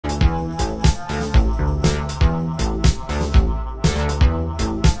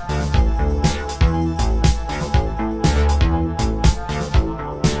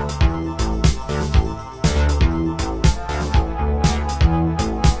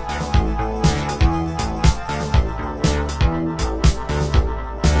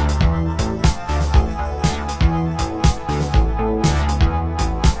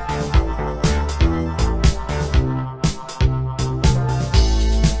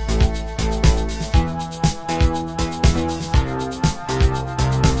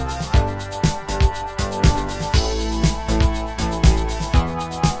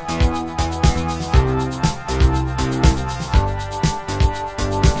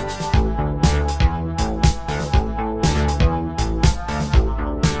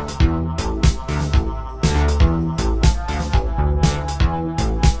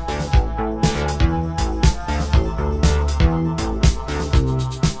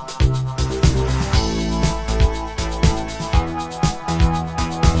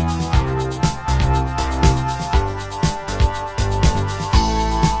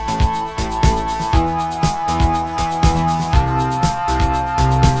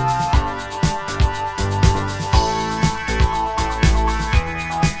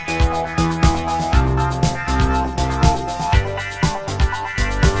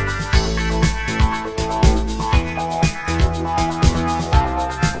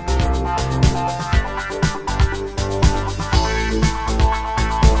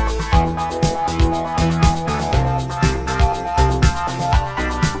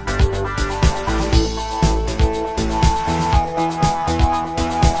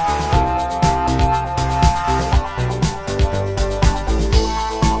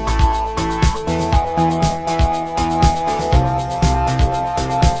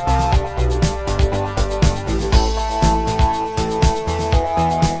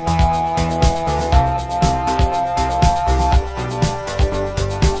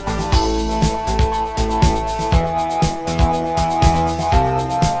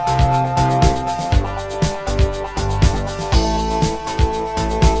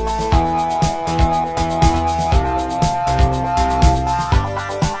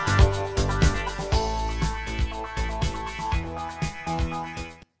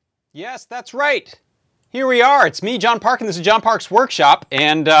That's right. Here we are. It's me, John Park, and this is John Park's Workshop.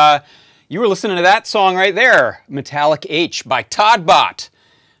 And you were listening to that song right there, Metallic H by Todd Bot,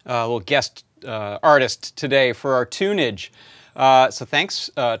 a little guest artist today for our tunage. So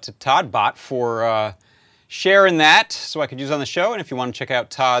thanks to Todd Bot for sharing that so I could use on the show. And if you want to check out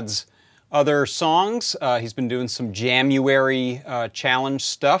Todd's other songs, he's been doing some January challenge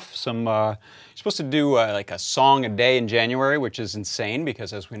stuff. You're supposed to do like a song a day in January, which is insane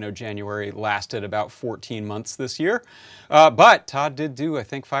because, as we know, January lasted about 14 months this year. But Todd did do, I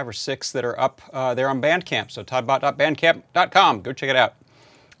think, 5 or 6 that are up there on Bandcamp. So toddbot.bandcamp.com. Go check it out.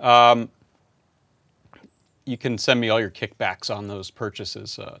 You can send me all your kickbacks on those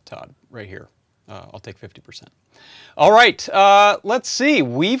purchases, Todd, right here. I'll take 50%. All right, let's see.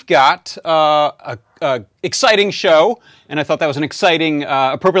 We've got an exciting show, and I thought that was an exciting,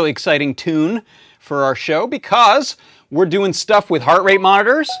 appropriately exciting tune for our show because we're doing stuff with heart rate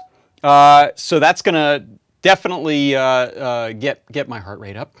monitors. So that's going to definitely get my heart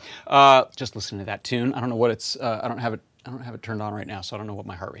rate up. Just listening to that tune. I don't know what it's. I don't have it turned on right now, so I don't know what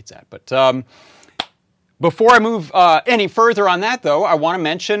my heart rate's at. But before I move any further on that, though, I want to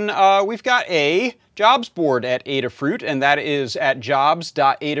mention we've got a jobs board at Adafruit, and that is at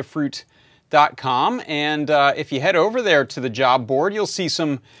jobs.adafruit.com. And if you head over there to the job board, you'll see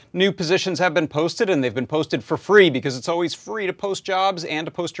some new positions have been posted, and they've been posted for free because it's always free to post jobs and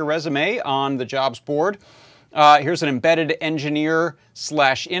to post your resume on the jobs board. Here's an embedded engineer /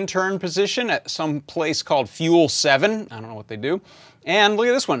 intern position at some place called Fuel 7. I don't know what they do. And look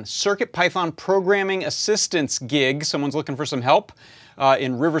at this one, CircuitPython Programming Assistance gig. Someone's looking for some help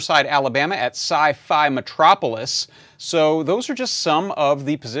in Riverside, Alabama at Sci-Fi Metropolis. So those are just some of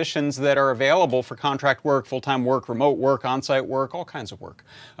the positions that are available for contract work, full-time work, remote work, on-site work, all kinds of work.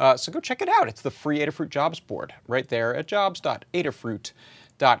 So go check it out. It's the free Adafruit jobs board right there at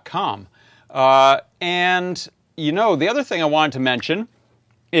jobs.adafruit.com. And, you know, the other thing I wanted to mention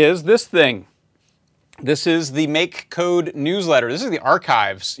is this thing. This is the Make Code newsletter. This is the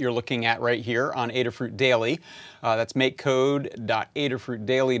archives you're looking at right here on Adafruit Daily. That's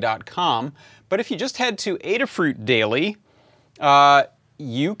makecode.adafruitdaily.com. But if you just head to Adafruit Daily,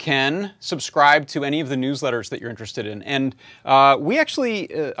 you can subscribe to any of the newsletters that you're interested in. And we actually,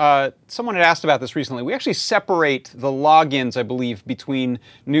 someone had asked about this recently, we actually separate the logins, I believe, between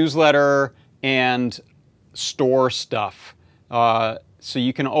newsletter and store stuff. So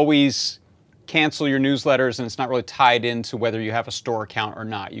you can always cancel your newsletters, and it's not really tied into whether you have a store account or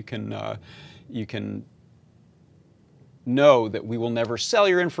not. You can know that we will never sell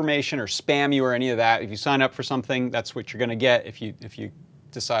your information or spam you or any of that. If you sign up for something, that's what you're going to get. If you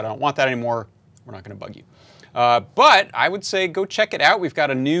decide I don't want that anymore, we're not going to bug you. But I would say go check it out. We've got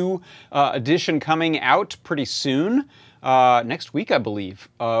a new edition coming out pretty soon. Next week, I believe,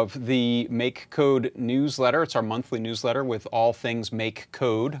 of the Make Code newsletter. It's our monthly newsletter with all things Make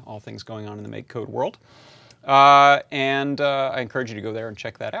Code, all things going on in the Make Code world. And I encourage you to go there and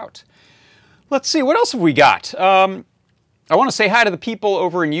check that out. Let's see, what else have we got? I want to say hi to the people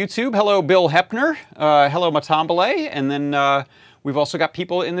over in YouTube. Hello, Bill Hepner. Hello, Matambale. And then we've also got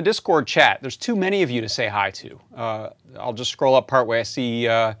people in the Discord chat. There's too many of you to say hi to. I'll just scroll up partway. I see,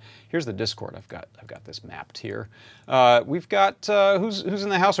 here's the Discord. I've got this mapped here. We've got, who's in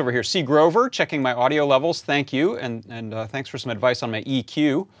the house over here? C. Grover, checking my audio levels. Thank you. And thanks for some advice on my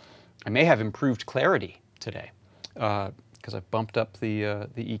EQ. I may have improved clarity today because I've bumped up the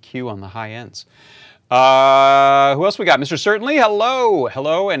EQ on the high ends. Who else we got? Mr. Certainly, hello.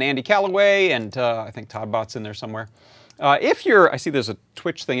 Hello, and Andy Calloway, and I think Todd Bot's in there somewhere. If you're, I see there's a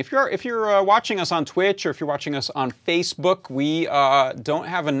Twitch thing. If you're watching us on Twitch or if you're watching us on Facebook, we don't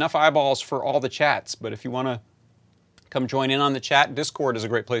have enough eyeballs for all the chats. But if you want to come join in on the chat, Discord is a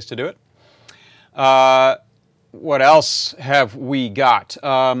great place to do it. What else have we got?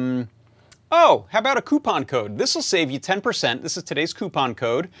 Oh, how about a coupon code? This will save you 10%. This is today's coupon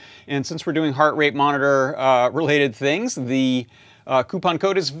code. And since we're doing heart rate monitor related things, the coupon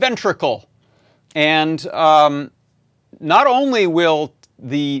code is Ventricle. And not only will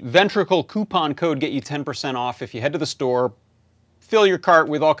the Ventricle coupon code get you 10% off if you head to the store, fill your cart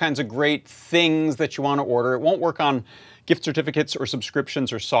with all kinds of great things that you want to order. It won't work on gift certificates or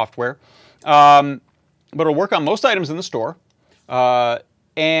subscriptions or software, but it'll work on most items in the store.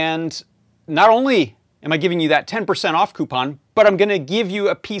 And not only am I giving you that 10% off coupon, but I'm going to give you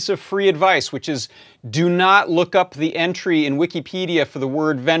a piece of free advice, which is do not look up the entry in Wikipedia for the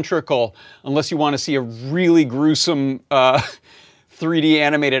word ventricle unless you want to see a really gruesome 3D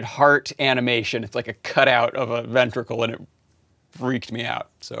animated heart animation. It's like a cutout of a ventricle, and it freaked me out.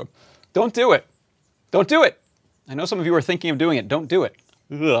 So don't do it. Don't do it. I know some of you are thinking of doing it. Don't do it.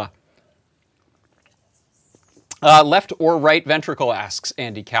 Ugh. Left or right ventricle, asks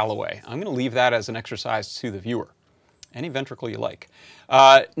Andy Calloway. I'm going to leave that as an exercise to the viewer. Any ventricle you like.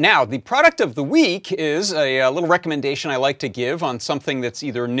 Now, the product of the week is a little recommendation I like to give on something that's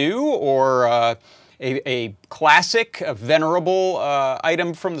either new or a classic, a venerable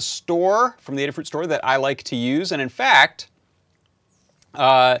item from the store, from the Adafruit store that I like to use. And in fact,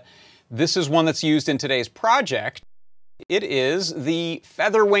 this is one that's used in today's project. It is the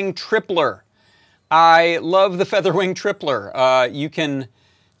Featherwing Tripler. I love the Featherwing Tripler. You can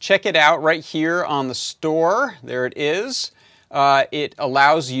check it out right here on the store. There it is. It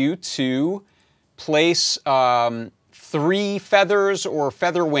allows you to place 3 feathers or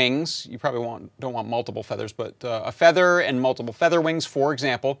feather wings. You probably don't want multiple feathers, but a feather and multiple feather wings, for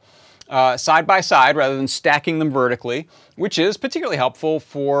example, side by side rather than stacking them vertically, which is particularly helpful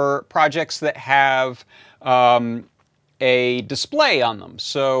for projects that have a display on them.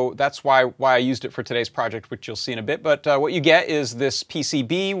 So that's why I used it for today's project, which you'll see in a bit. But what you get is this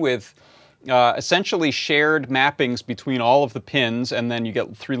PCB with essentially shared mappings between all of the pins, and then you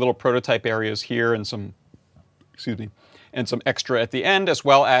get 3 little prototype areas here and some, excuse me, and some extra at the end, as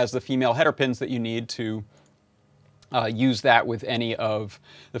well as the female header pins that you need to use that with any of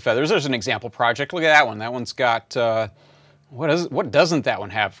the feathers. There's an example project. Look at that one. That one's got what doesn't that one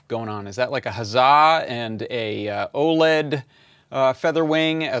have going on? Is that like a huzzah and a OLED feather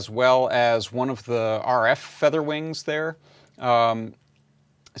wing, as well as one of the RF feather wings there?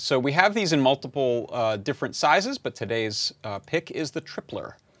 So we have these in multiple different sizes, but today's pick is the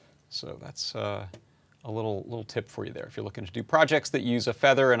Tripler. So that's a little tip for you there. If you're looking to do projects that use a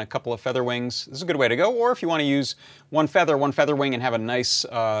feather and a couple of feather wings, this is a good way to go. Or if you want to use one feather wing, and have a nice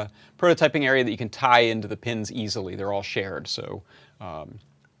prototyping area that you can tie into the pins easily. They're all shared. So you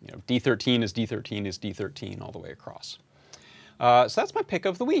know, D13 is D13 is D13 all the way across. So that's my pick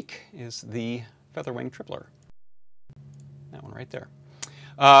of the week, is the Featherwing Tripler. That one right there.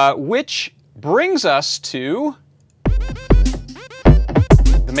 Which brings us to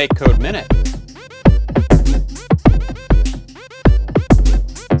the MakeCode Minute.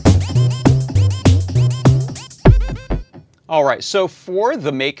 All right, so for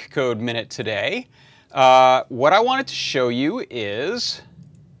the MakeCode Minute today, what I wanted to show you is,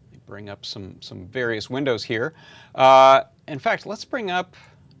 let me bring up some various windows here. In fact, let's bring up,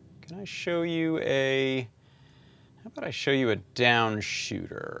 can I show you a, how about I show you a down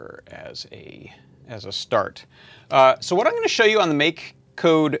shooter as a start. So what I'm going to show you on the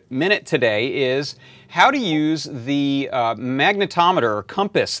MakeCode Minute today is how to use the magnetometer or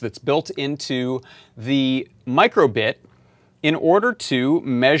compass that's built into the microbit in order to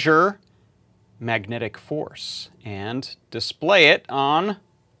measure magnetic force and display it on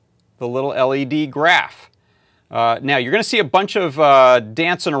the little LED graph. Now, you're going to see a bunch of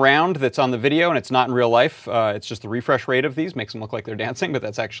dancing around that's on the video, and it's not in real life. It's just the refresh rate of these makes them look like they're dancing, but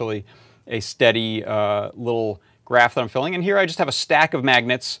that's actually a steady little graph that I'm filling. And here I just have a stack of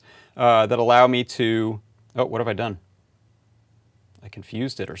magnets that allow me to... Oh, what have I done? I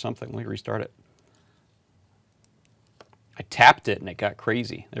confused it or something. Let me restart it. I tapped it and it got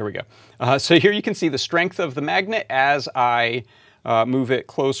crazy. There we go. So here you can see the strength of the magnet as I move it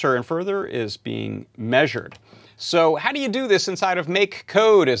closer and further is being measured. So how do you do this inside of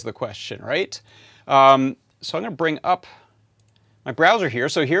MakeCode is the question, right? So I'm going to bring up my browser here.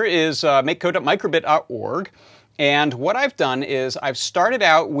 So here is makecode.microbit.org. And what I've done is I've started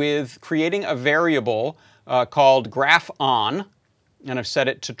out with creating a variable called graphOn, and I've set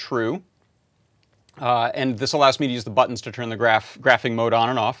it to true. And this allows me to use the buttons to turn the graphing mode on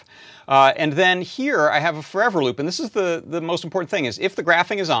and off. And then here I have a forever loop, and this is the most important thing, is if the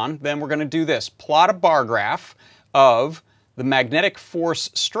graphing is on, then we're going to do this. Plot a bar graph of the magnetic force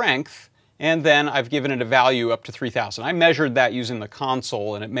strength, and then I've given it a value up to 3,000. I measured that using the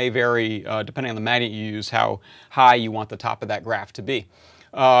console, and it may vary, depending on the magnet you use, how high you want the top of that graph to be.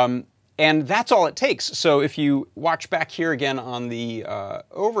 And that's all it takes. So if you watch back here again on the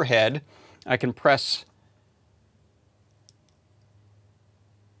overhead, I can press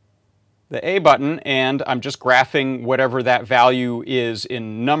the A button, and I'm just graphing whatever that value is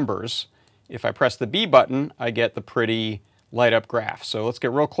in numbers. If I press the B button, I get the pretty light up graph. So let's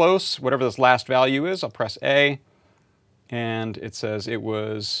get real close. Whatever this last value is, I'll press A, and it says it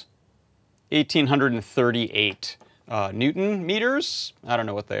was 1,838 Newton meters. I don't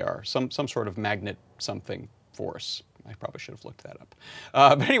know what they are. Some sort of magnet something force. I probably should have looked that up.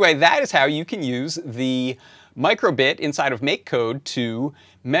 But anyway, that is how you can use the microbit inside of MakeCode to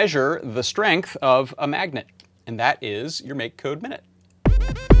measure the strength of a magnet. And that is your MakeCode Minute.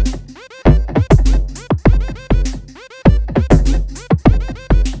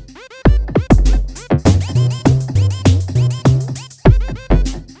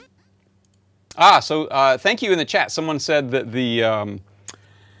 So thank you in the chat. Someone said that the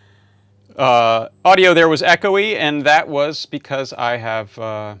audio there was echoey, and that was because I have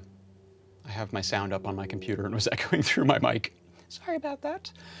my sound up on my computer and it was echoing through my mic. Sorry about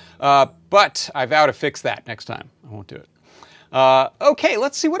that. But I vow to fix that next time. I won't do it. Okay,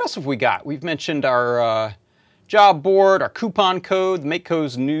 let's see, what else have we got? We've mentioned our job board, our coupon code, the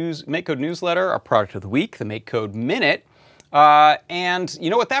MakeCode newsletter, our product of the week, the MakeCode Minute. And you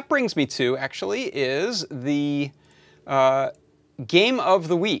know what that brings me to, actually, is the game of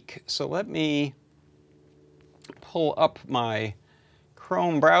the week. So let me pull up my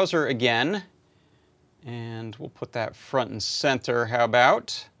Chrome browser again, and we'll put that front and center. How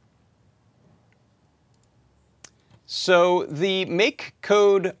about? So the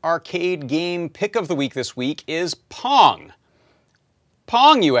MakeCode arcade game pick of the week this week is Pong.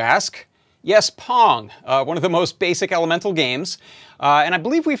 Pong, you ask? Yes, Pong, one of the most basic elemental games. And I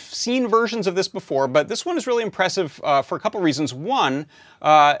believe we've seen versions of this before, but this one is really impressive for a couple reasons. One,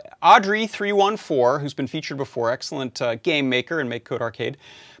 Audrey314, who's been featured before, excellent game maker in MakeCode Arcade,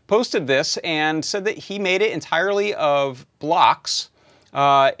 posted this and said that he made it entirely of blocks.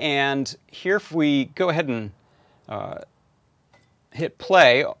 And here, if we go ahead and hit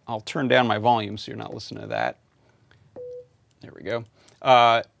play, I'll turn down my volume so you're not listening to that. There we go.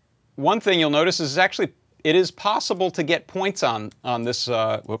 One thing you'll notice is actually it is possible to get points on this.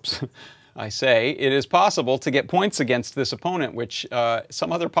 Whoops, I say it is possible to get points against this opponent, which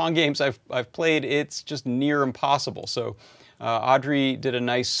some other Pong games I've played, it's just near impossible. So Audrey did a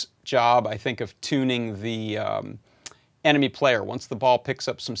nice job, I think, of tuning the enemy player. Once the ball picks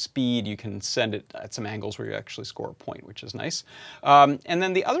up some speed, you can send it at some angles where you actually score a point, which is nice. And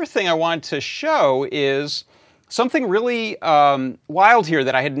then the other thing I wanted to show is something really wild here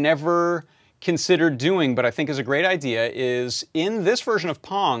that I had never considered doing, but I think is a great idea, is in this version of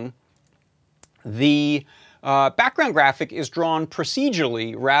Pong, the background graphic is drawn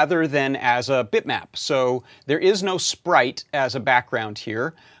procedurally rather than as a bitmap. So there is no sprite as a background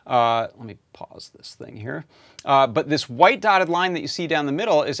here. Let me pause this thing here. But this white dotted line that you see down the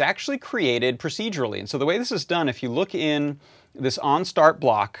middle is actually created procedurally. And so the way this is done, if you look in this on start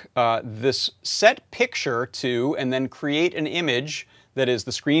block, this set picture to, and then create an image that is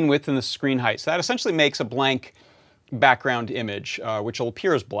the screen width and the screen height. So that essentially makes a blank background image, which will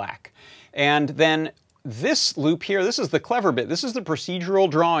appear as black. And then this loop here, this is the clever bit. This is the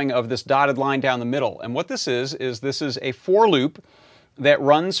procedural drawing of this dotted line down the middle. And what this is this is a for loop that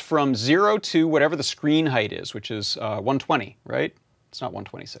runs from 0 to whatever the screen height is, which is 120, right? It's not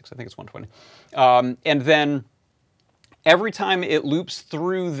 126, I think it's 120. And then every time it loops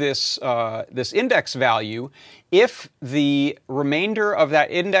through this, this index value, if the remainder of that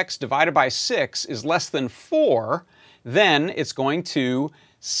index divided by 6 is less than 4, then it's going to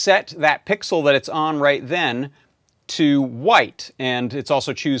set that pixel that it's on right then to white, and it's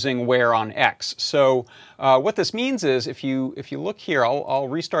also choosing where on X. So what this means is, if you look here, I'll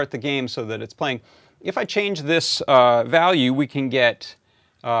restart the game so that it's playing. If I change this value, we can get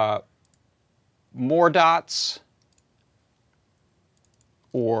more dots,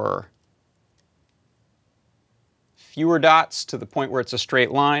 or fewer dots to the point where it's a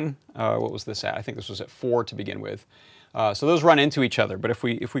straight line. What was this at? I think this was at 4 to begin with. So those run into each other, but if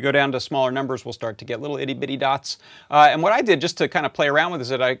we go down to smaller numbers, we'll start to get little itty bitty dots. And what I did, just to kind of play around with, is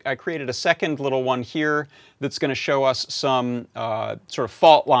that I created a second little one here that's going to show us some sort of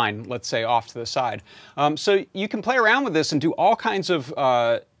fault line, let's say, off to the side. So you can play around with this and do all kinds of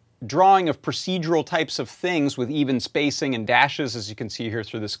drawing of procedural types of things with even spacing and dashes, as you can see here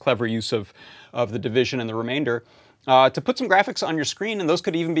through this clever use of the division and the remainder. To put some graphics on your screen, and those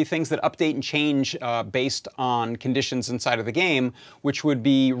could even be things that update and change based on conditions inside of the game, which would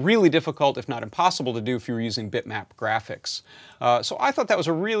be really difficult, if not impossible, to do if you were using bitmap graphics. So I thought that was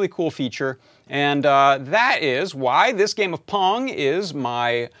a really cool feature, and that is why this game of Pong is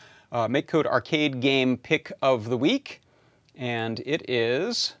my MakeCode arcade game pick of the week, and it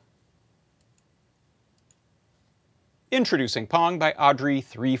is Introducing Pong by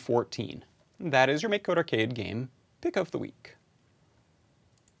Audrey314. That is your MakeCode arcade game pick of the week.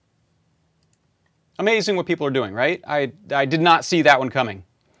 Amazing what people are doing, right? I did not see that one coming.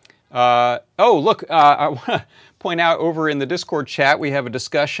 Oh, look, I want to point out over in the Discord chat, we have a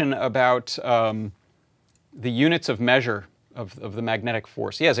discussion about the units of measure of the magnetic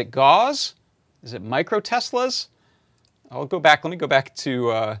force. Yeah, is it Gauss? Is it microteslas? I'll go back. Let me go back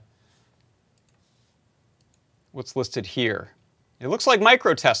to what's listed here. It looks like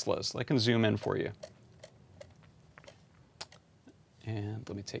microteslas. I can zoom in for you. And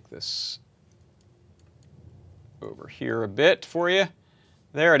let me take this over here a bit for you.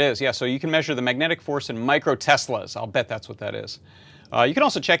 There it is. Yeah, so you can measure the magnetic force in microteslas. I'll bet that's what that is. You can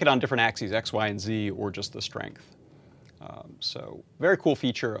also check it on different axes, X, Y, and Z, or just the strength. So very cool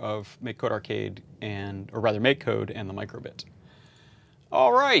feature of MakeCode Arcade, or rather MakeCode and the microbit.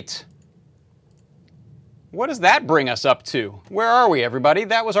 All right. What does that bring us up to? Where are we, everybody?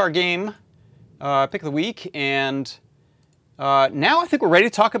 That was our game pick of the week, and now I think we're ready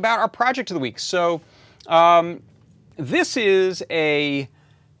to talk about our project of the week. So this is a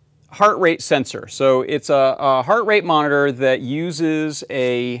heart rate sensor. So it's a heart rate monitor that uses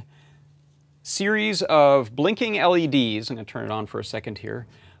a series of blinking LEDs. I'm going to turn it on for a second here.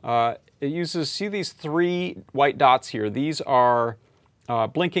 It uses, see these 3 white dots here? These are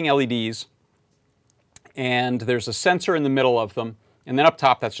blinking LEDs, and there's a sensor in the middle of them, and then up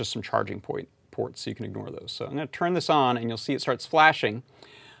top that's just some charging ports, so you can ignore those. So I'm going to turn this on, and you'll see it starts flashing.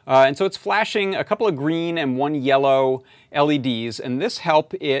 And so it's flashing a couple of green and 1 yellow LEDs, and this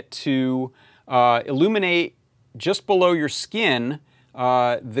helps it to illuminate just below your skin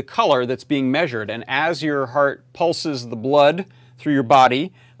the color that's being measured. And as your heart pulses the blood through your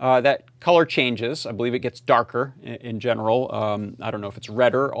body, that color changes. I believe it gets darker in general. I don't know if it's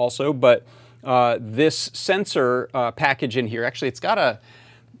redder also, but this sensor package in here, actually it's got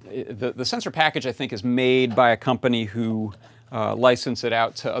the sensor package I think is made by a company who license it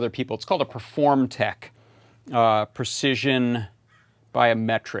out to other people. It's called a PerformTech, Precision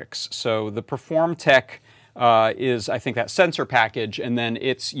Biometrics. So the PerformTech is, I think, that sensor package, and then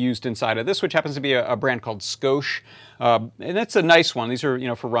it's used inside of this, which happens to be a brand called Scosche. And it's a nice one. These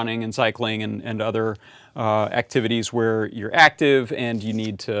are, for running and cycling and other activities where you're active and you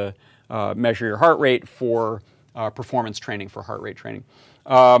need to measure your heart rate for performance training, for heart rate training.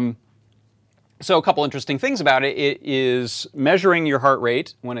 So a couple interesting things about it. It is measuring your heart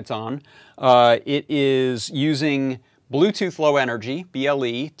rate when it's on. It is using Bluetooth Low Energy,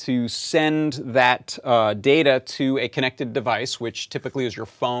 BLE, to send that data to a connected device, which typically is your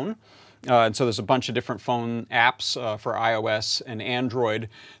phone. And so there's a bunch of different phone apps for iOS and Android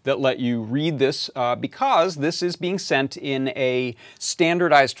that let you read this because this is being sent in a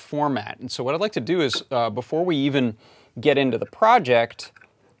standardized format. And so what I'd like to do is, before we even get into the project,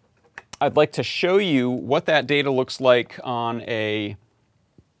 I'd like to show you what that data looks like on a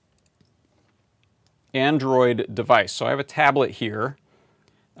Android device. So I have a tablet here,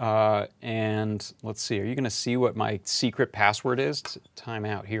 and let's see, are you going to see what my secret password is? Time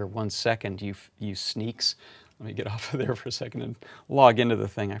out here, 1 second, you sneaks. Let me get off of there for a second and log into the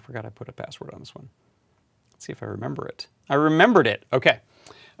thing. I forgot I put a password on this one. Let's see if I remember it. I remembered it. Okay.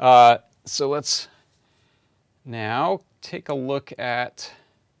 So let's now take a look at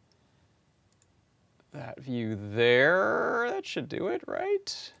that view there. That should do it,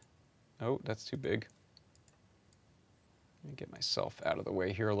 right? Oh, that's too big. Let me get myself out of the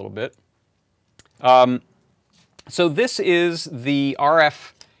way here a little bit. So this is the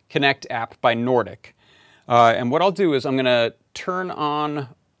RF Connect app by Nordic. And what I'll do is I'm going to turn on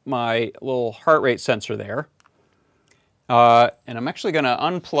my little heart rate sensor there. And I'm actually going to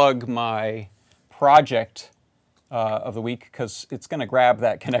unplug my project of the week because it's going to grab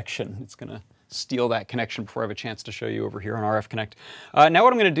that connection. It's going to steal that connection before I have a chance to show you over here on RF Connect. Now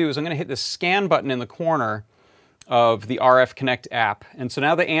what I'm going to do is I'm going to hit the scan button in the corner of the RF Connect app. And so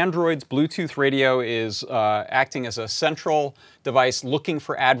now the Android's Bluetooth radio is acting as a central device looking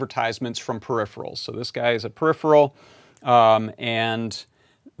for advertisements from peripherals. So this guy is a peripheral, and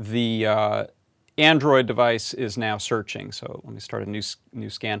the Android device is now searching. So let me start a new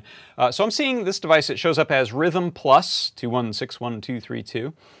scan. So I'm seeing this device. It shows up as Rhythm Plus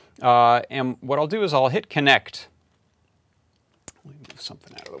 2161232. And what I'll do is I'll hit connect. Let me move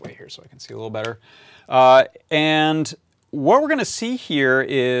something out of the way here so I can see a little better. And what we're going to see here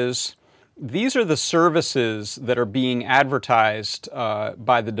is these are the services that are being advertised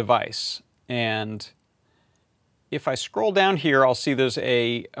by the device. And if I scroll down here, I'll see there's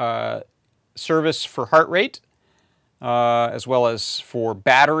a service for heart rate, as well as for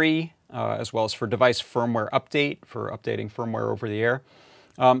battery, as well as for device firmware update, for updating firmware over the air.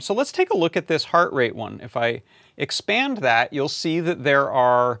 So let's take a look at this heart rate one. If I expand that, you'll see that there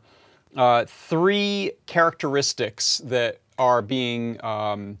are 3 characteristics that are being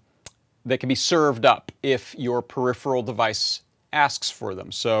that can be served up if your peripheral device asks for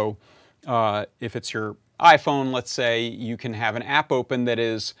them. So if it's your iPhone, let's say, you can have an app open that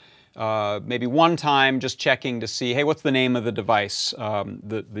is maybe one time just checking to see, hey, what's the name of the device,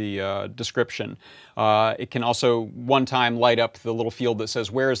 the description. It can also one time light up the little field that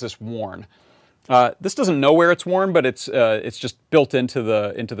says, where is this worn? This doesn't know where it's worn, but it's just built into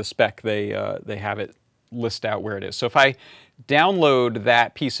the spec. They have it list out where it is. So if I download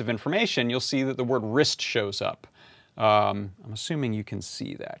that piece of information, you'll see that the word wrist shows up. I'm assuming you can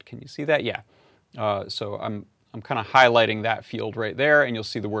see that. Can you see that? Yeah. So I'm kind of highlighting that field right there, and you'll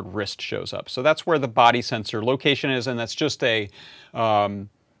see the word wrist shows up. So that's where the body sensor location is, and that's just a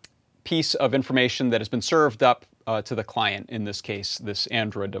piece of information that has been served up to the client, in this case, this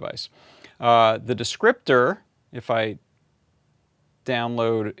Android device. The descriptor, if I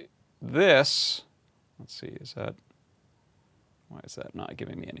download this, let's see, why is that not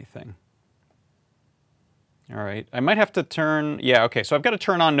giving me anything? All right, I might have to turn, yeah, okay, so I've got to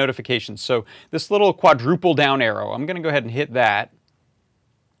turn on notifications. So this little quadruple down arrow, I'm going to go ahead and hit that.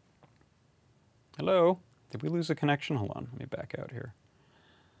 Hello? Did we lose a connection? Hold on, let me back out here.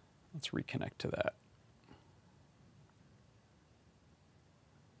 Let's reconnect to that.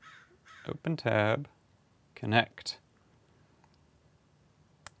 Open tab, connect.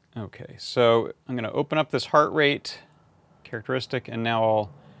 Okay, so I'm going to open up this heart rate characteristic, and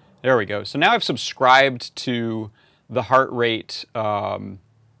now there we go. So now I've subscribed to the heart rate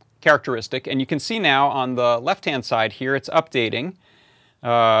characteristic, and you can see now on the left-hand side here, it's updating.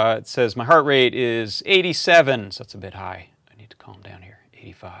 It says my heart rate is 87, so that's a bit high. I need to calm down here,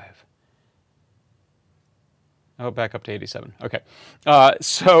 85. Oh, back up to 87. Okay.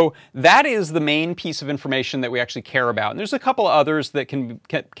 So that is the main piece of information that we actually care about. And there's a couple of others that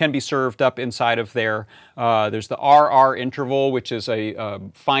can be served up inside of there. There's the RR interval, which is a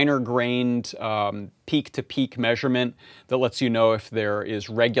finer grained peak-to-peak measurement that lets you know if there is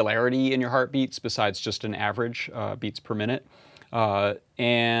regularity in your heartbeats besides just an average beats per minute.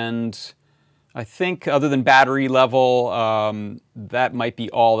 And I think other than battery level, that might be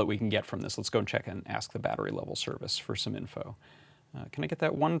all that we can get from this. Let's go and check and ask the battery level service for some info. Can I get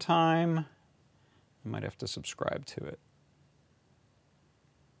that one time? I might have to subscribe to it.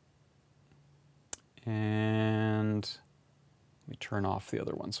 And let me turn off the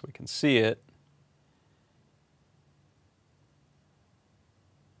other one so we can see it.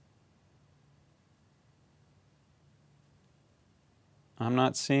 I'm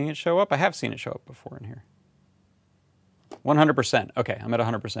not seeing it show up. I have seen it show up before in here. 100%. Okay, I'm at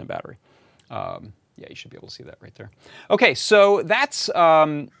 100% battery. Yeah, you should be able to see that right there. Okay, so that's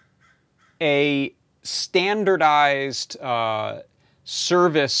a standardized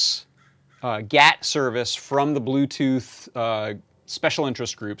service, GATT service from the Bluetooth special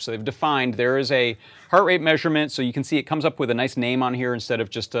interest group. So they've defined there is a heart rate measurement, so you can see it comes up with a nice name on here instead of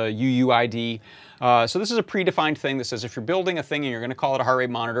just a UUID. So this is a predefined thing that says if you're building a thing and you're going to call it a heart rate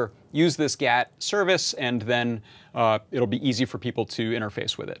monitor, use this GATT service, and then it'll be easy for people to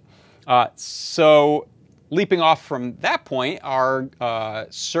interface with it. So leaping off from that point, our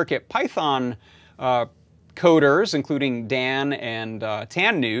CircuitPython coders, including Dan and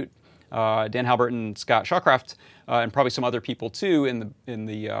TanNewt, Dan Halbert and Scott Shawcroft, and probably some other people too in the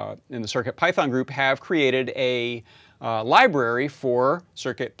CircuitPython group, have created a library for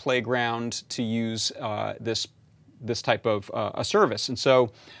Circuit Playground to use this type of a service. And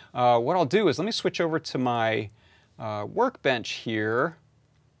so what I'll do is let me switch over to my workbench here,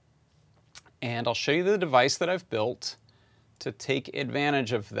 and I'll show you the device that I've built to take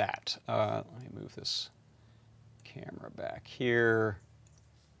advantage of that. Let me move this camera back here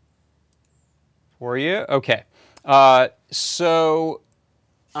for you. Okay, so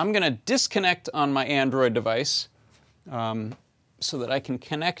I'm going to disconnect on my Android device so that I can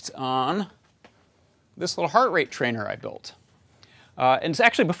connect on this little heart rate trainer I built. And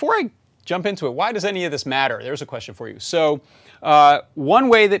actually, before I jump into it, why does any of this matter? There's a question for you. So one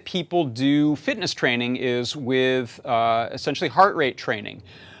way that people do fitness training is with essentially heart rate training.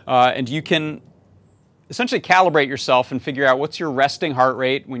 And you can essentially calibrate yourself and figure out what's your resting heart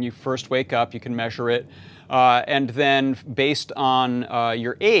rate when you first wake up. You can measure it. And then based on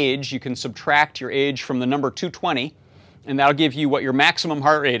your age, you can subtract your age from the number 220, and that'll give you what your maximum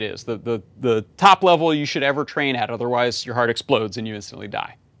heart rate is, the top level you should ever train at. Otherwise, your heart explodes and you instantly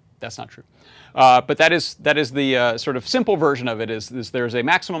die. That's not true. But that is the sort of simple version of it, is there's a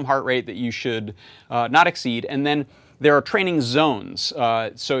maximum heart rate that you should not exceed, and then there are training zones.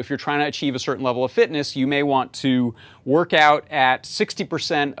 So if you're trying to achieve a certain level of fitness, you may want to work out at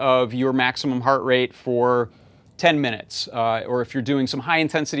 60% of your maximum heart rate for 10 minutes. Or if you're doing some high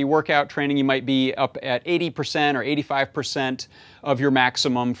intensity workout training, you might be up at 80% or 85% of your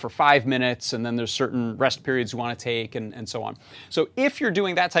maximum for 5 minutes, and then there's certain rest periods you want to take, and so on. So if you're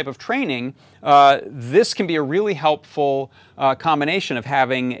doing that type of training, this can be a really helpful combination of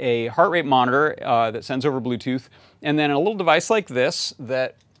having a heart rate monitor that sends over Bluetooth, and then a little device like this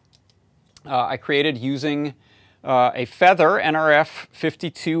that I created using a Feather NRF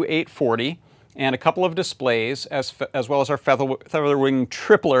 52840. and a couple of displays, as well as our Featherwing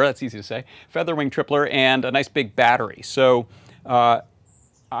tripler, that's easy to say, Featherwing tripler, and a nice big battery. So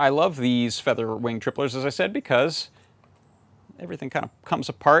I love these Featherwing triplers, as I said, because everything kind of comes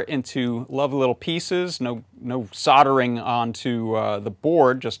apart into lovely little pieces, no soldering onto the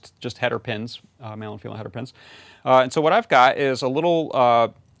board, just header pins, male and female header pins. And so what I've got is a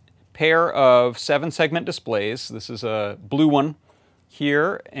little pair of 7-segment displays. This is a blue one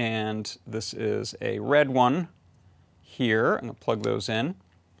here, and this is a red one here. I'm going to plug those in.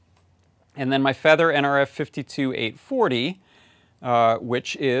 And then my Feather NRF 52840,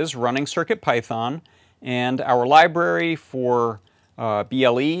 which is running CircuitPython, and our library for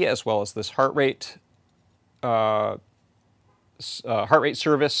BLE, as well as this heart rate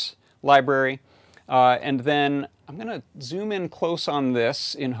service library. And then I'm going to zoom in close on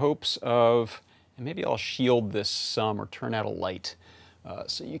this in hopes of, and maybe I'll shield this some or turn out a light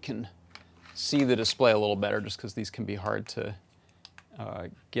so you can see the display a little better, just because these can be hard to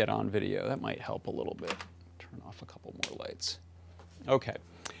get on video. That might help a little bit. Turn off a couple more lights. Okay.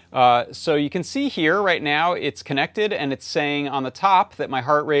 So you can see here right now it's connected, and it's saying on the top that my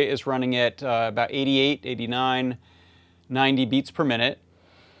heart rate is running at about 88, 89, 90 beats per minute.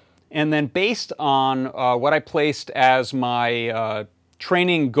 And then based on what I placed as my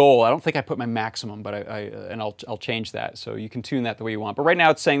training goal, I don't think I put my maximum, but I'll change that, so you can tune that the way you want. But right now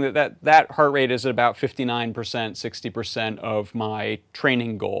it's saying that heart rate is at about 59%, 60% of my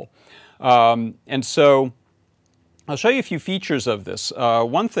training goal. And so I'll show you a few features of this.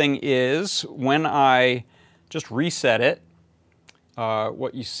 One thing is when I just reset it,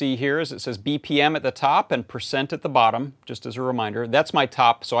 what you see here is it says BPM at the top and percent at the bottom, just as a reminder. That's my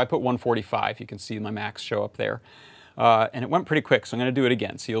top, so I put 145. You can see my max show up there. And it went pretty quick, so I'm going to do it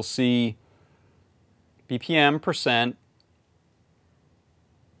again. So you'll see BPM, percent,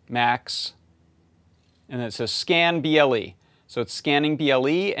 max, and then it says scan BLE. So it's scanning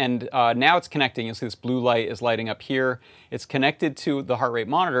BLE, and now it's connecting. You'll see this blue light is lighting up here. It's connected to the heart rate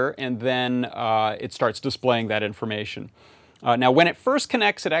monitor, and then it starts displaying that information. Now, when it first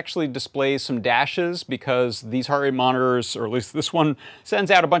connects, it actually displays some dashes because these heart rate monitors, or at least this one, sends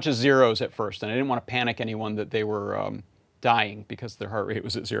out a bunch of zeros at first, and I didn't want to panic anyone that they were dying because their heart rate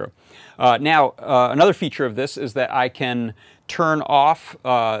was at 0. Now, another feature of this is that I can turn off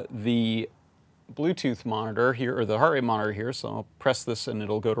the Bluetooth monitor here, or the heart rate monitor here, so I'll press this and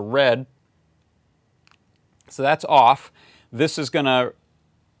it'll go to red. So that's off. This is going to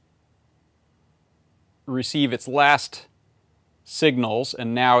receive its last signals,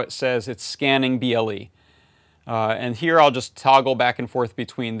 and now it says it's scanning BLE. And here I'll just toggle back and forth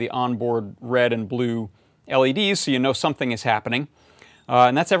between the onboard red and blue LEDs so you know something is happening.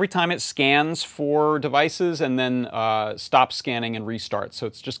 And that's every time it scans for devices and then stops scanning and restarts. So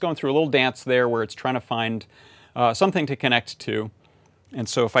it's just going through a little dance there where it's trying to find something to connect to. And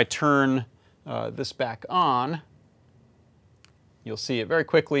so if I turn this back on, you'll see it very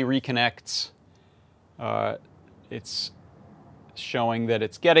quickly reconnects. It's showing that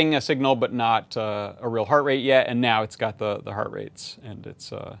it's getting a signal but not a real heart rate yet, and now it's got the heart rates, and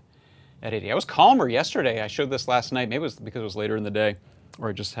it's at 80. I was calmer yesterday. I showed this last night. Maybe it was because it was later in the day, or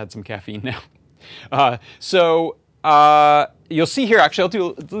I just had some caffeine now. You'll see here, actually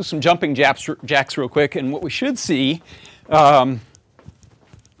I'll do some jumping jacks real quick, and what we should see, or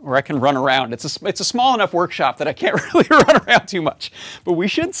I can run around. It's a small enough workshop that I can't really run around too much, but we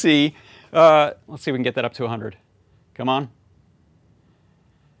should see, let's see if we can get that up to 100. Come on.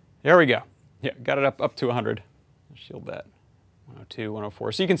 There we go. Yeah, got it up to 100. Shield that. 102,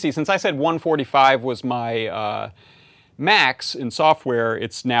 104. So you can see, since I said 145 was my max in software,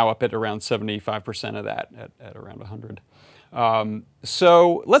 it's now up at around 75% of that, at around 100.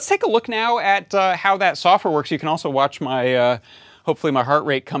 So let's take a look now at how that software works. You can also watch my, hopefully my heart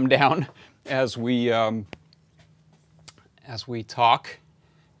rate come down as we talk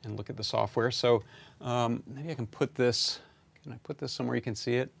and look at the software. So maybe I can put this. Can I put this somewhere you can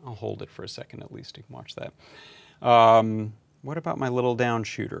see it? I'll hold it for a second at least. You can watch that. What about my little down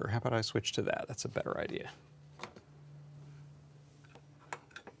shooter? How about I switch to that? That's a better idea.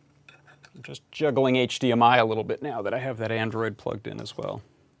 I'm just juggling HDMI a little bit now that I have that Android plugged in as well.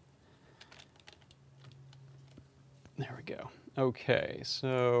 There we go. Okay,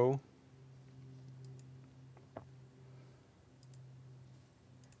 so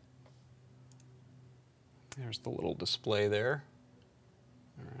there's the little display there.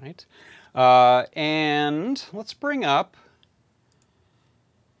 All right. And let's bring up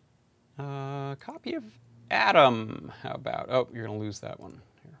a copy of Atom. How about, oh, you're going to lose that one.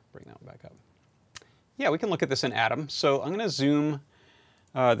 Here, bring that one back up. Yeah, we can look at this in Atom. So I'm going to zoom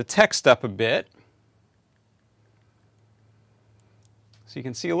the text up a bit, so you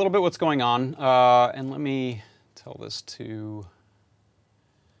can see a little bit what's going on. And let me tell this to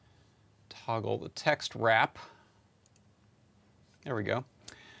toggle the text wrap. There we go.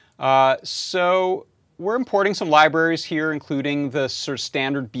 So we're importing some libraries here, including the sort of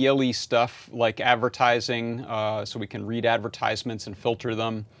standard BLE stuff like advertising, so we can read advertisements and filter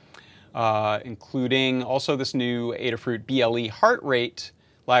them, including also this new Adafruit BLE heart rate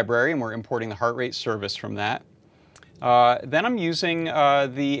library, and we're importing the heart rate service from that. Then I'm using the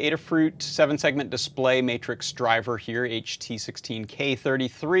Adafruit 7-segment display matrix driver here,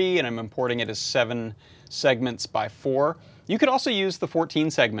 HT16K33, and I'm importing it as 7 segments by 4. You could also use the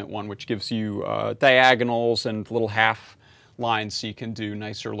 14-segment one, which gives you diagonals and little half lines, so you can do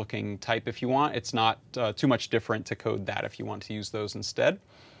nicer looking type if you want. It's not too much different to code that if you want to use those instead.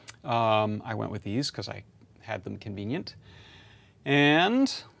 I went with these because I had them convenient.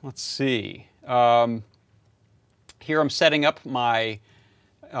 And let's see. Here I'm setting up my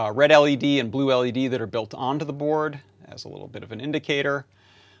red LED and blue LED that are built onto the board as a little bit of an indicator.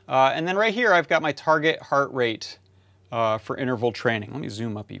 And then right here I've got my target heart rate for interval training. Let me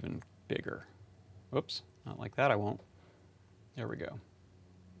zoom up even bigger. Whoops, not like that, I won't. There we go.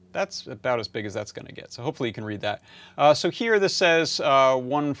 That's about as big as that's going to get, so hopefully you can read that. So here this says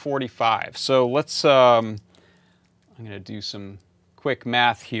 145. So let's, I'm going to do some quick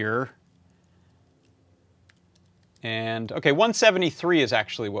math here. And okay, 173 is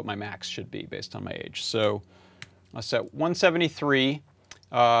actually what my max should be based on my age. So I'll set 173.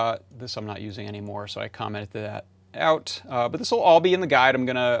 This I'm not using anymore, so I commented that out. But this will all be in the guide. I'm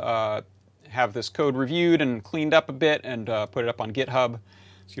going to have this code reviewed and cleaned up a bit and put it up on GitHub.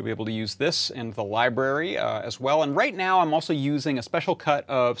 So you'll be able to use this in the library as well. And right now I'm also using a special cut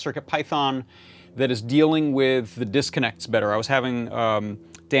of CircuitPython that is dealing with the disconnects better. I was having,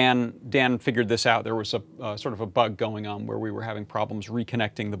 Dan figured this out. There was a sort of a bug going on where we were having problems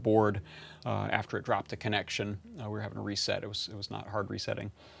reconnecting the board after it dropped a connection. We were having a reset. It was not hard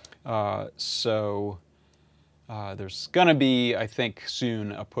resetting. So there's going to be, I think,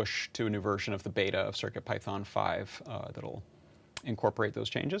 soon a push to a new version of the beta of CircuitPython 5 that'll incorporate those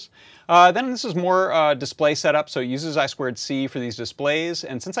changes. Then this is more display setup, so it uses I2C for these displays,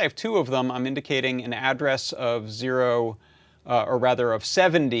 and since I have 2 of them, I'm indicating an address of 0, or rather of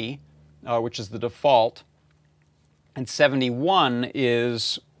 70, which is the default, and 71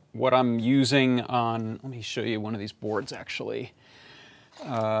 is what I'm using on, let me show you one of these boards actually.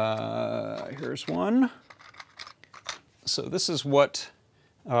 Here's one. So this is what,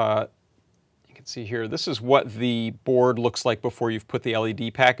 you can see here, this is what the board looks like before you've put the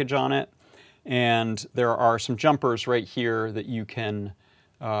LED package on it. And there are some jumpers right here that you can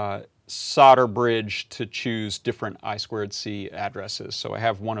solder bridge to choose different I2C addresses. So I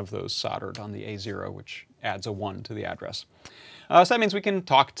have one of those soldered on the A0, which adds a 1 to the address. So that means we can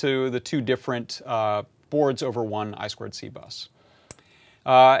talk to the 2 different boards over one I2C bus.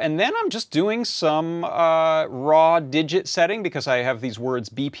 And then I'm just doing some raw digit setting because I have these words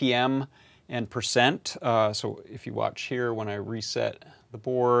BPM and percent. So if you watch here, when I reset the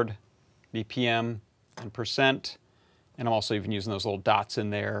board, BPM and percent, and I'm also even using those little dots in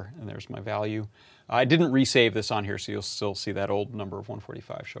there, and there's my value. I didn't resave this on here, so you'll still see that old number of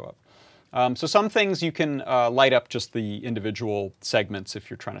 145 show up. So some things you can light up just the individual segments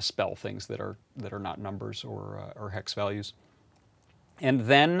if you're trying to spell things that are not numbers or hex values. And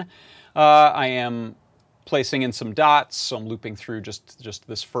then I am placing in some dots, so I'm looping through just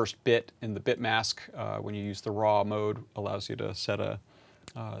this first bit in the bit mask. When you use the raw mode, allows you to set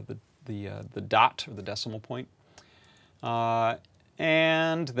the dot or the decimal point.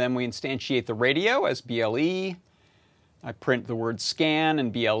 And then we instantiate the radio as BLE. I print the word scan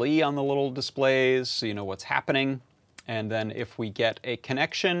and BLE on the little displays so you know what's happening. And then if we get a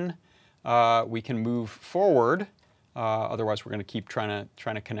connection, we can move forward. Otherwise, we're going to keep trying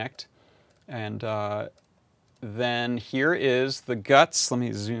to connect. And then here is the guts. Let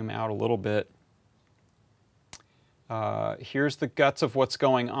me zoom out a little bit. Here's the guts of what's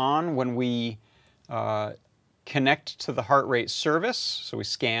going on when we connect to the heart rate service. So we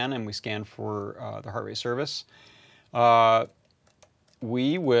scan, and we scan for the heart rate service.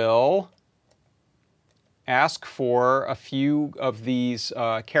 We will ask for a few of these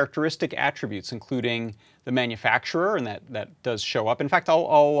characteristic attributes, including the manufacturer, and that does show up. In fact,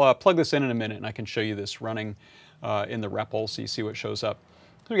 I'll plug this in a minute, and I can show you this running in the REPL, so you see what shows up.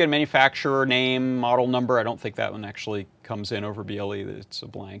 So we get a manufacturer, name, model number. I don't think that one actually comes in over BLE. It's a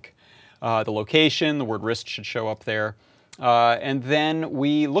blank. The location, the word wrist should show up there. And then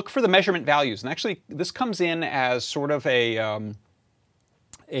we look for the measurement values. And actually, this comes in as sort of a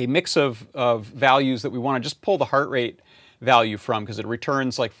a mix of values that we want to just pull the heart rate value from, because it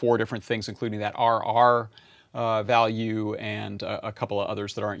returns like 4 different things, including that RR value and a couple of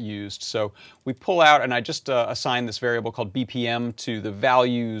others that aren't used. So we pull out, and I just assign this variable called BPM to the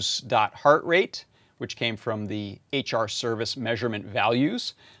values.heartrate, which came from the HR service measurement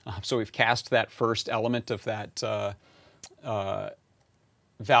values. So we've cast that first element of that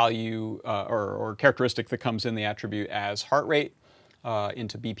value or characteristic that comes in the attribute as heart rate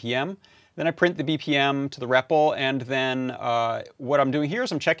into BPM. Then I print the BPM to the REPL, and then what I'm doing here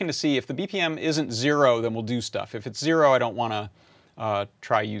is I'm checking to see if the BPM isn't 0, then we'll do stuff. If it's 0, I don't want to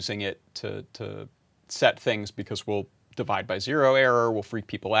try using it to set things, because we'll divide by 0 error, will freak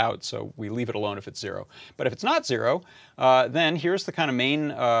people out, so we leave it alone if it's 0. But if it's not 0, then here's the kind of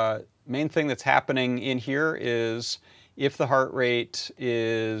main thing that's happening in here is if the heart rate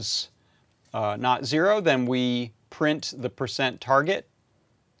is not 0, then we print the % target.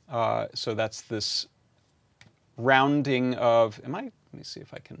 So that's this rounding of, let me see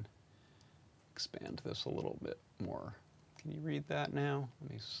if I can expand this a little bit more. Can you read that now?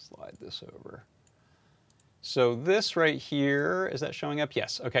 Let me slide this over. So this right here, is that showing up?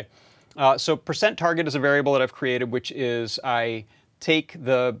 Yes, okay. So % target is a variable that I've created, which is I take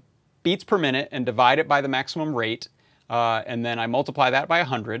the beats per minute and divide it by the maximum rate, and then I multiply that by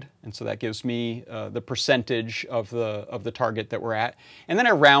 100, and so that gives me the percentage of the target that we're at. And then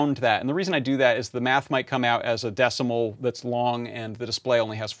I round that, and the reason I do that is the math might come out as a decimal that's long, and the display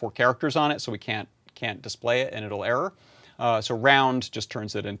only has 4 characters on it, so we can't display it, and it'll error. So round just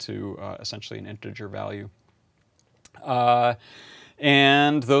turns it into essentially an integer value.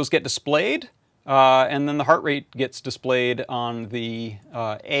 And those get displayed, and then the heart rate gets displayed on the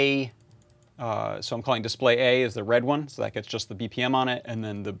A. So I'm calling display A is the red one, so that gets just the BPM on it, and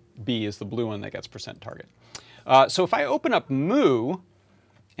then the B is the blue one that gets % target. So if I open up Moo,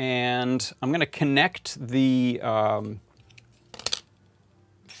 and I'm going to connect the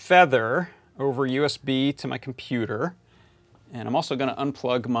Feather over USB to my computer, and I'm also going to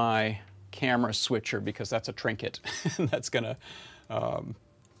unplug my camera switcher because that's a trinket. And that's going to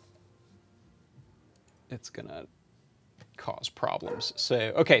it's going to cause problems. So,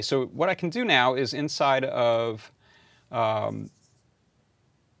 okay, so what I can do now is inside of, I'm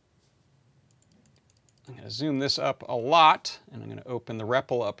going to zoom this up a lot, and I'm going to open the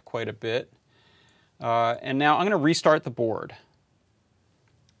REPL up quite a bit. And now I'm going to restart the board.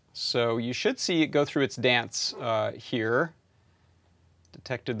 So you should see it go through its dance here.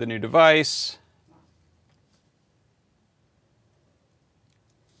 Detected the new device.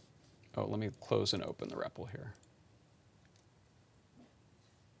 Oh, let me close and open the REPL here.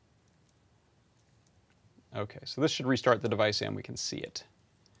 Okay, so this should restart the device and we can see it.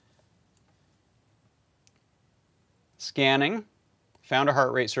 Scanning, found a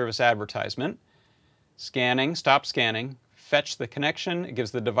heart rate service advertisement. Scanning, stop scanning, fetch the connection. It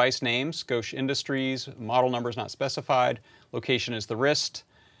gives the device name, Scosche Industries, model number is not specified, location is the wrist.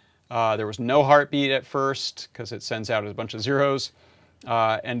 There was no heartbeat at first because it sends out a bunch of zeros.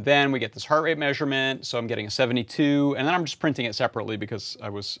 And then we get this heart rate measurement, so I'm getting a 72, and then I'm just printing it separately because I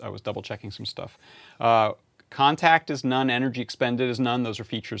was double checking some stuff. Contact is none, energy expended is none. Those are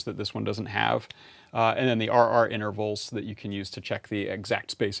features that this one doesn't have. And then the RR intervals that you can use to check the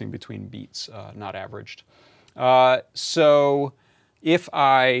exact spacing between beats, not averaged. So if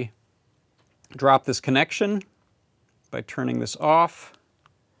I drop this connection by turning this off,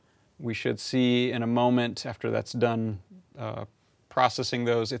 we should see in a moment after that's done processing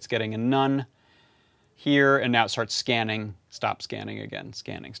those, it's getting a none here, and now it starts scanning, stop scanning again,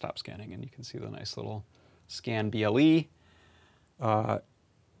 scanning, stop scanning, and you can see the nice little scan BLE.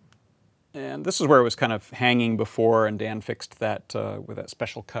 And this is where it was kind of hanging before, and Dan fixed that with that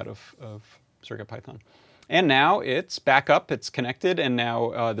special cut of CircuitPython. And now it's back up, it's connected, and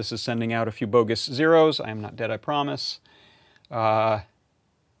now this is sending out a few bogus zeros. I am not dead, I promise. And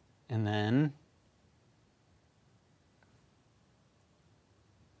then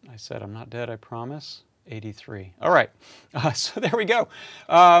I said I'm not dead, I promise. 83. All right, so there we go.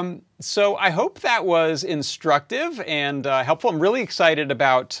 So I hope that was instructive and helpful. I'm really excited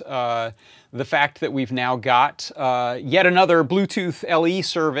about the fact that we've now got yet another Bluetooth LE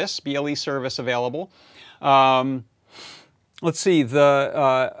service, BLE service available. Let's see, I'm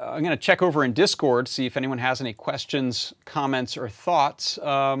going to check over in Discord, see if anyone has any questions, comments, or thoughts.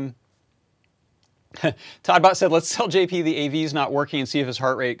 Toddbot said, let's tell JP the AV is not working and see if his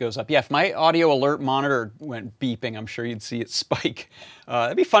heart rate goes up. Yeah, if my audio alert monitor went beeping, I'm sure you'd see it spike.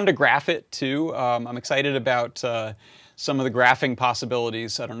 It'd be fun to graph it too. I'm excited about some of the graphing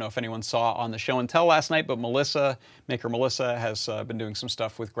possibilities. I don't know if anyone saw on the show and tell last night, but Melissa, Maker Melissa, has been doing some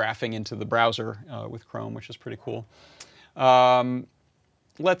stuff with graphing into the browser with Chrome, which is pretty cool.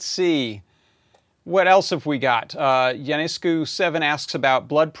 Let's see. What else have we got? Yanescu7 asks about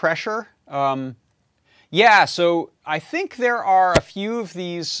blood pressure. Yeah, so I think there are a few of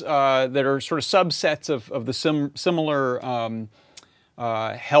these that are sort of subsets of the similar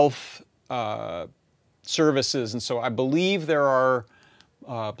health services. And so I believe there are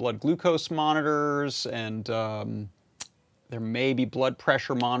blood glucose monitors, and there may be blood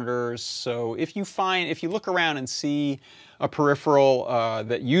pressure monitors. So if you look around and see a peripheral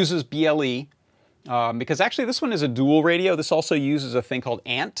that uses BLE, because actually this one is a dual radio. This also uses a thing called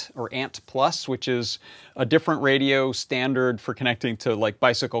ANT, or ANT Plus, which is a different radio standard for connecting to like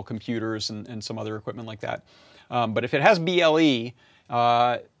bicycle computers and some other equipment like that. But if it has BLE,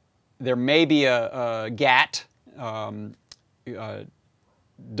 there may be a GAT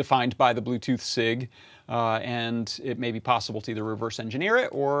defined by the Bluetooth SIG, and it may be possible to either reverse engineer it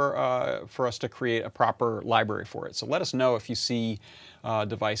or for us to create a proper library for it. So let us know if you see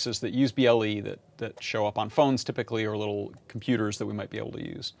devices that use BLE that show up on phones typically, or little computers that we might be able to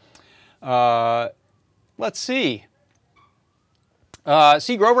use. Let's see.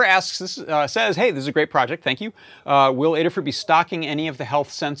 C. Grover asks, says, hey, this is a great project, thank you. Will Adafruit be stocking any of the health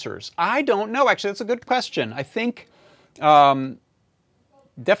sensors? I don't know, actually, that's a good question. I think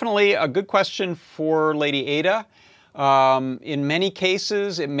definitely a good question for Lady Ada. In many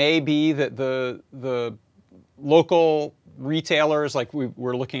cases, it may be that the local retailers, like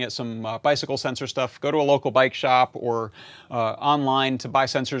we're looking at some bicycle sensor stuff, go to a local bike shop or online to buy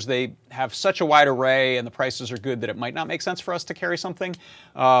sensors. They have such a wide array and the prices are good that it might not make sense for us to carry something.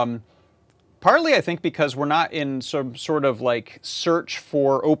 Partly, I think, because we're not in some sort of like search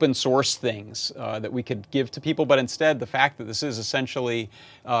for open source things that we could give to people, but instead the fact that this is essentially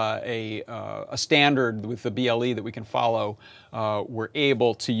a standard with the BLE that we can follow, we're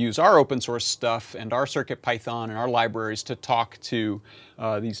able to use our open source stuff and our CircuitPython and our libraries to talk to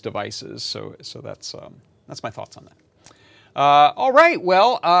these devices. So that's my thoughts on that. All right,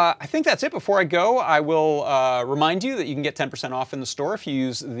 well, I think that's it. Before I go, I will remind you that you can get 10% off in the store if you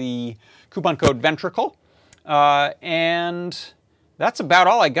use the coupon code Ventricle. And that's about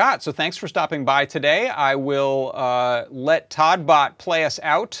all I got. So thanks for stopping by today. I will let Toddbot play us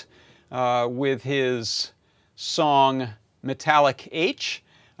out with his song Metallic H.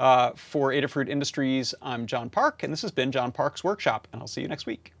 For Adafruit Industries, I'm John Park, and this has been John Park's Workshop, and I'll see you next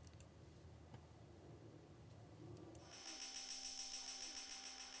week.